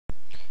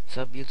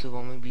Sup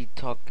YouTube,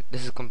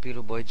 this is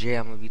Computer Boy J.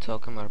 I'm gonna be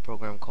talking about a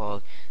program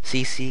called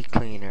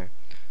CCleaner.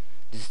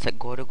 Just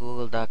go to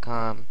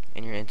google.com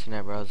in your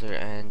internet browser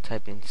and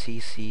type in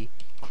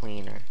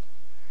CCleaner.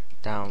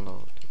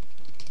 Download.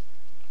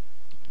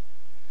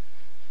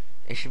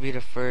 It should be the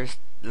first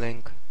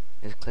link.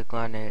 Just click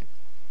on it.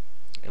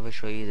 It will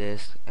show you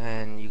this,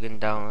 and you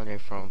can download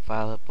it from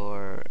FileUp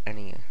or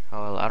any.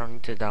 Well, I don't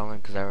need to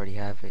download because I already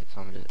have it,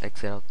 so I'm gonna just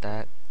exit out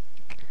that.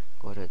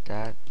 Go to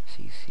that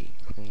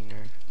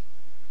CCleaner.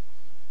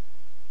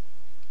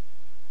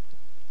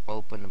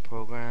 Open the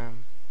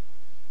program.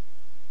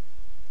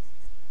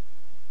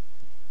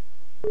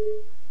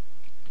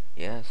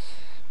 Yes.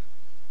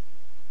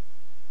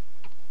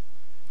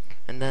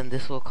 And then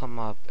this will come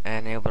up,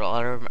 and it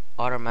will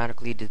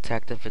automatically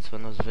detect if it's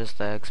Windows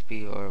Vista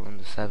XP or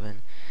Windows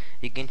 7.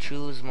 You can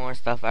choose more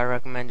stuff. I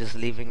recommend just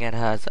leaving it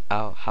as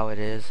how it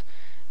is.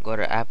 Go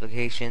to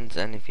applications,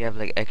 and if you have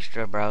like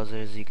extra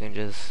browsers, you can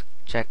just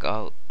check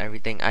out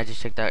everything. I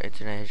just checked out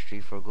internet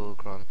history for Google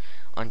Chrome.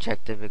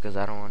 Unchecked it because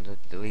I don't want to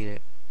delete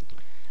it.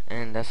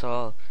 And that's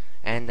all.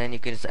 And then you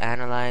can just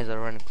analyze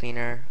or run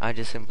cleaner. I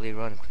just simply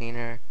run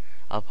cleaner.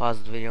 I'll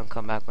pause the video and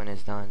come back when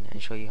it's done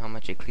and show you how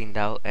much it cleaned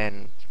out.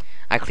 And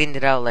I cleaned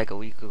it out like a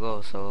week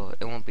ago, so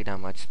it won't be that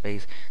much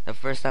space. The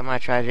first time I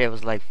tried it, it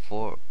was like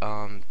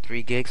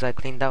 3 gigs I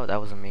cleaned out. That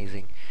was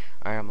amazing.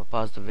 Alright, I'm gonna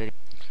pause the video.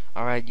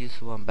 Alright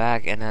YouTube, I'm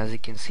back, and as you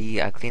can see,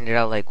 I cleaned it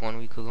out like 1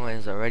 week ago and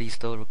it's already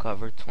still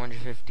recovered.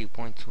 250.2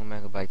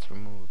 megabytes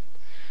removed.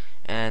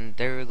 And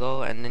there we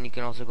go. And then you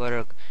can also go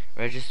to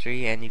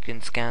registry and you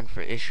can scan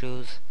for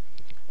issues.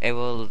 It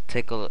will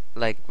take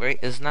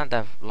it's not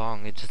that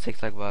long. It just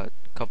takes like about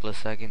a couple of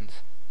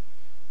seconds.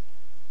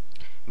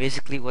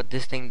 Basically what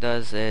this thing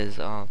does is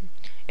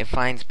it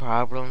finds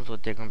problems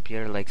with your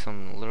computer, like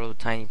some little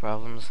tiny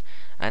problems,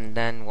 and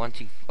then once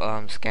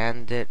you've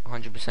scanned it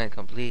 100%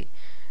 complete,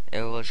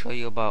 it will show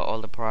you about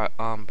all the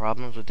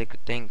problems with the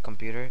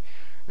computer.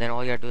 Then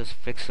all you have to do is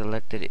fix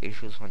selected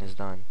issues when it's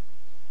done.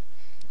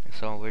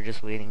 So we're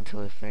just waiting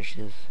until it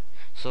finishes.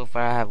 So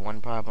far I have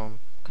one problem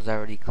because I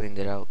already cleaned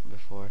it out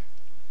before.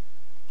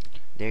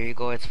 There you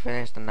go, it's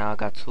finished, and now I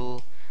got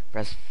 2.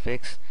 Press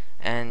fix.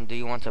 And do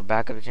you want to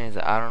back up the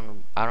changes? I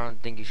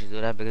don't think you should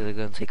do that because it's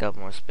gonna take up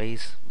more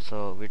space.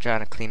 So we're trying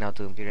to clean out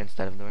the computer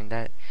instead of doing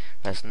that.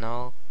 Press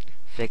no,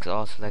 fix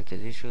all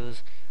selected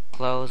issues,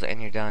 close,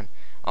 and you're done.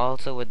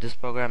 Also with this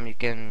program you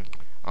can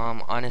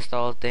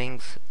uninstall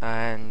things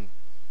and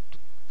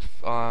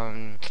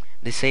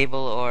disable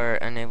or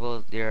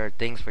enable your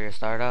things for your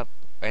startup,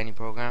 any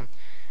program.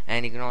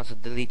 And you can also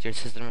delete your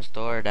system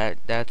restore.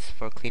 That's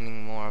for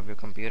cleaning more of your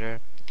computer.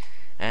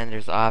 And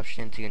there's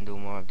options you can do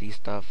more of these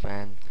stuff,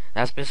 and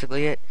that's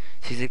basically it.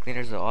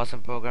 CCleaner is an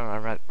awesome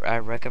program. I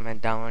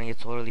recommend downloading it.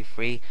 Totally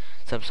free.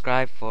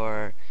 Subscribe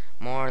for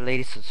more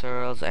latest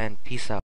tutorials, and peace out.